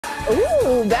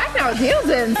Ooh, back now with deals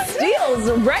and steals,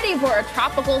 ready for a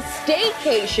tropical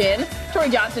staycation. Tory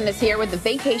Johnson is here with the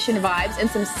vacation vibes and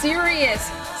some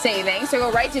serious savings. So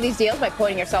go right to these deals by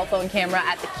pointing your cell phone camera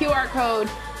at the QR code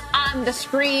on the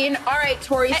screen. All right,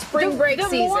 Tory, spring break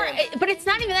season. But it's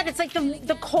not even that. It's like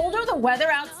the colder the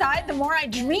weather outside, the more I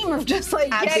dream of just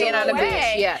like getting on a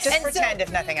away. beach. Yes. Just pretend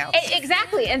if nothing else.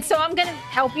 Exactly. And so I'm going to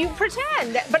help you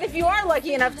pretend. But if you are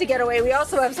lucky enough to get away, we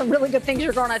also have some really good things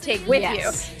you're going to take with you.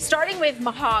 Starting with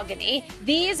mahogany.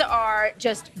 These are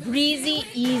just breezy,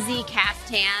 easy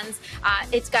caftans.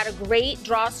 It's got a great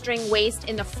drawstring waist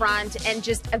in the front and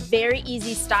just a very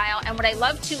easy style. And what I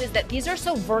love too is that these are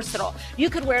so versatile. You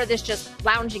could wear this just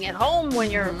lounging at home when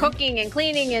you're cooking and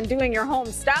cleaning and doing your home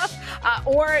stuff,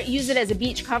 or use it as a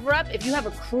beach cover-up. If you have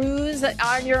a cruise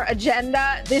on your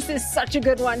agenda, this is such a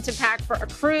good one to pack for a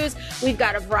cruise. We've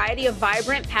got a variety of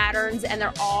vibrant patterns, and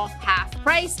they're all half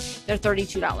price. They're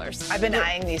 $32. I've been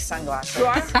eyeing these sunglasses. You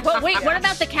are? Well, wait, what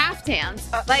about the caftans?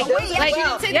 You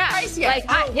didn't say the price yet.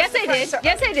 Yes, I did.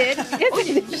 Yes, I did. Yes,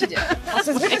 I did.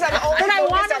 But I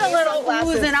wanted a little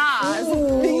oohs and ahs.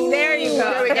 There you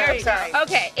go. There you go.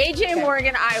 Okay. AJ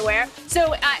Morgan eyewear.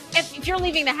 So if you're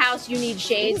leaving the house, you need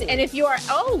shades. And if you are,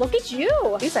 oh, look at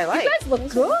you. These I like. You guys look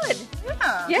good.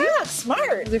 Yeah. Yeah. You look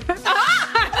smart. You're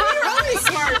really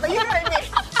smart, but you know what I mean.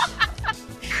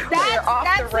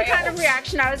 That's the kind of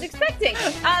reaction I was expecting.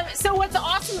 So what's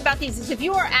awesome about these is if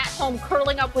you are at home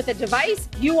curling up with a device,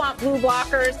 you want blue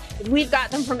blockers. We've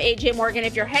got them from AJ Morgan.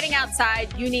 If you're heading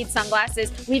outside, you need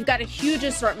sunglasses. We've got a huge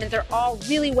assortment. They're all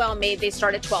really well made. They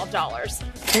start at $12.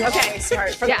 Okay,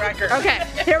 smart for the record. Okay,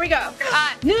 here we go.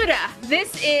 Nuda,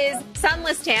 this is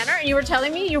sunless tanner. And you were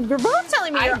telling me, you're both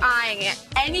telling me you're eyeing it.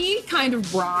 Any kind of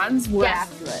bronze will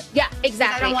do it. Yeah,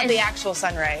 exactly. I don't want the actual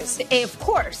sun rays. Of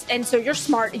course. And so you're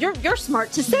smart. You're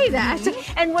smart to say that.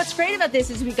 And what's great about this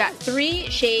is we've got 3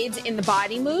 shades in the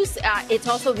body mousse. It's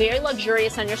also very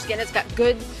luxurious on your skin. It's got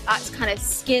good kind of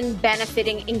skin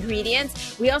benefiting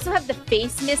ingredients. We also have the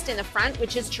face mist in the front,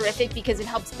 which is terrific because it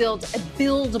helps build a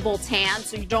buildable tan.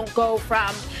 So you don't go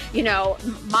from, you know,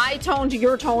 my tone to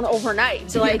your tone overnight.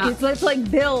 So like let's like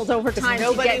build over time.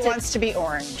 Nobody wants to be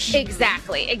orange.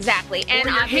 Exactly. And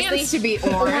or your hands to be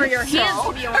orange. Or your hands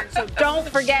to be orange. So don't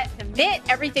forget the mitt.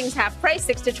 Everything's half price,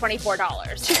 $6 to $24.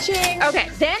 Cha-ching. Okay,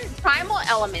 then Primal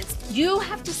Elements. You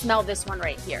have to smell this one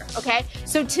right here, okay?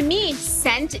 So to me,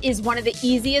 scent is one of the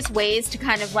easiest ways to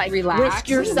kind of like whisk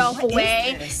yourself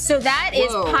away. So that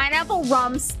is pineapple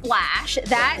rum splash.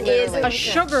 That is a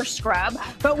sugar scrub,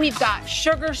 but we've got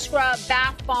sugar scrub,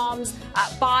 bath bombs,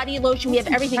 body lotion. We have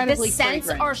everything. The scents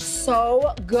are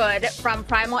so good from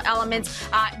Primal Elements.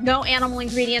 No animal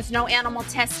ingredients, no animal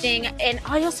testing. And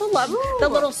I also love the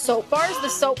little soap bars. The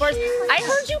soap bars. I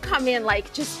heard you come in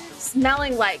like just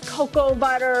smelling like cocoa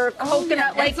butter,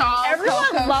 coconut. Like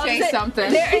everyone loves it.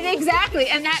 Something. Exactly.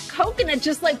 And that coconut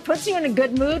just like puts you in a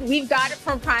good mood. We've got it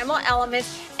from Primal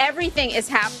Elements. Everything is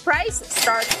half price,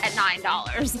 starts at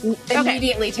 $9.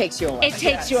 Immediately takes you away. It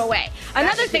takes you away.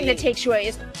 Another thing that takes you away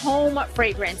is home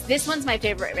fragrance. This one's my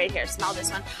favorite right here. Smell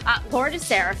this one. Lord of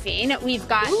Seraphine. We've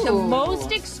got the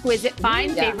most exquisite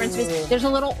fine fragrances. There's a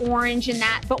little orange in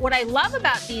that. But what I love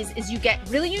about these is you get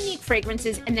really unique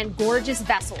fragrances and then gorgeous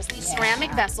vessels. These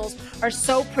ceramic vessels are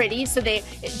so pretty. So it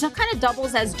kind of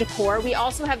doubles as decor. We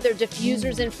also have their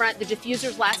diffusers in front. The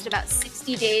diffusers last about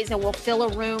 60 days and will fill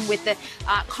a room with the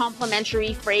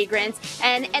complimentary fragrance.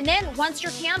 And then once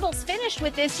your candle's finished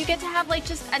with this, you get to have like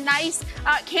just a nice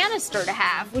canister to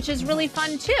have, which is really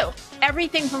fun too.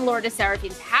 Everything from Lord of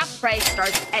Seraphine's half price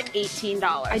starts at $18.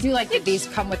 I do like that these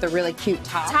come with a really cute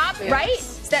top. Right?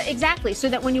 Exactly. So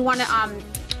that when you want to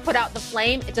put out the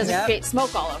flame, it doesn't create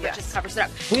smoke all over. It just covers it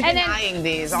up. We've been eyeing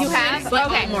these all You have?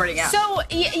 Okay. Morning out. So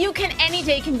you can, any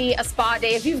day can be a spa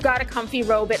day if you've got a comfy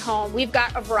robe at home. We've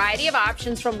got a variety of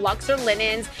options from Luxor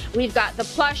linens. We've got the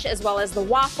plush as well as the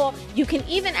waffle. You can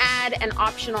even add an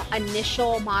optional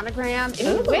initial monogram if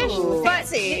you wish.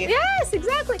 Fancy. Yes,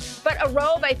 exactly. But a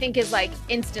robe, I think, is like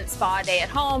instant spa day at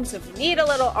home. So if you need a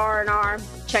little R&R,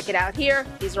 check it out here.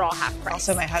 These are all half price.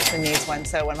 Also, my husband needs one,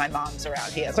 so when my mom's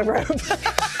around, he has a robe.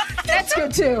 That's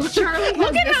good too. Charlie,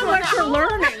 look at how much we're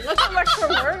learning. Look how much we're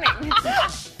learning.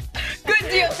 Good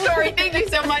deal, Tory. Thank you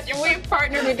so much. And we've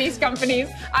partnered with these companies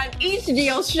on each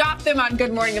deal. Shop them on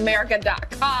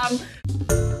GoodMorningAmerica.com.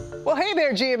 Well, hey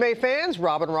there, GMA fans.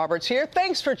 Robin Roberts here.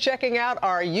 Thanks for checking out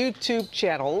our YouTube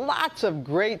channel. Lots of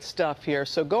great stuff here.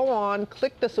 So go on,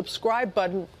 click the subscribe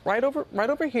button right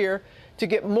over here to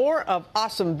get more of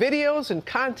awesome videos and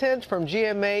content from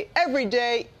GMA every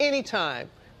day, anytime.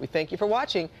 We thank you for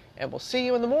watching, and we'll see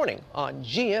you in the morning on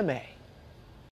GMA.